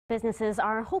Businesses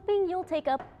are hoping you'll take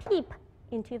a peep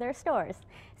into their stores.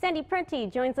 Sandy Prenti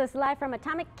joins us live from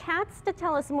Atomic Cats to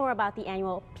tell us more about the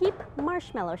annual Peep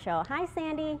Marshmallow Show. Hi,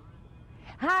 Sandy.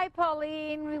 Hi,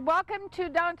 Pauline. Welcome to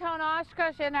downtown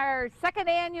Oshkosh and our second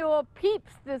annual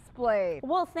Peeps display.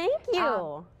 Well, thank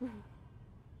you.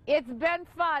 It's been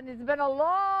fun. It's been a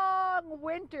long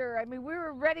winter. I mean, we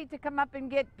were ready to come up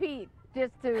and get Pete.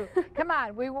 Just to, come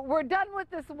on, we're done with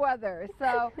this weather.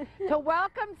 So to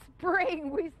welcome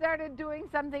spring, we started doing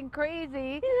something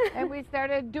crazy, and we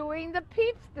started doing the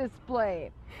Peeps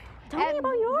display. Tell me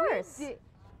about yours.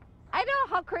 I know,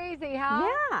 how crazy, huh?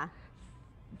 Yeah.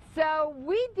 So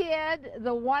we did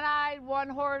the one-eyed,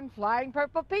 one-horned, flying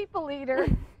purple people eater.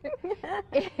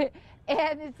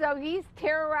 And so he's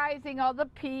terrorizing all the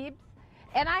peeps.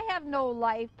 And I have no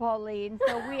life, Pauline,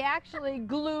 so we actually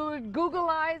glued Google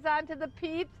eyes onto the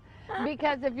peeps,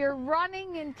 because if you're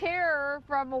running in terror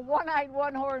from a one-eyed,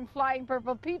 one-horned, flying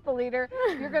purple people eater,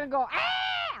 you're going to go,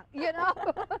 ah, you know?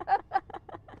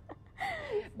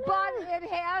 But it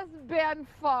has been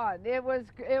fun. It was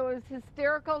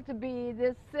hysterical to be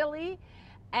this silly.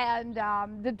 And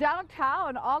the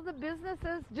downtown, all the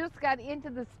businesses just got into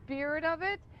the spirit of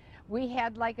it. We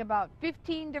had like about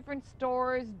 15 different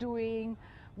stores doing,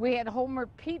 we had Homer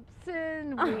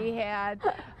Peepson, we had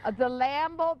the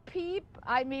Lambo Peep.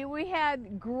 I mean, we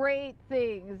had great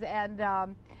things.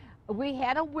 And we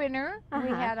had a winner.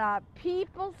 We had a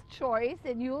People's Choice,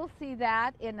 and you'll see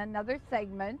that in another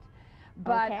segment.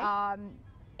 But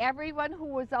everyone who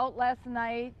was out last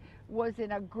night was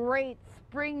in a great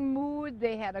spring mood.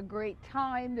 They had a great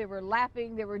time. They were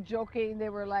laughing. They were joking. They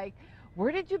were like,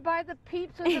 where did you buy the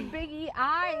Peeps with the big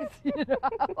eyes? You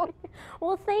know?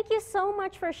 Well, thank you so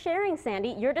much for sharing,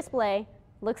 Sandy. Your display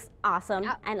looks awesome,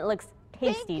 and it looks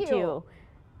tasty, too.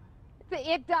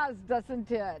 It does, doesn't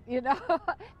it? You know?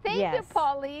 Thank you,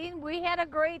 Pauline. We had a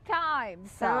great time.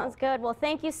 Sounds good. Well,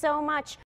 thank you so much.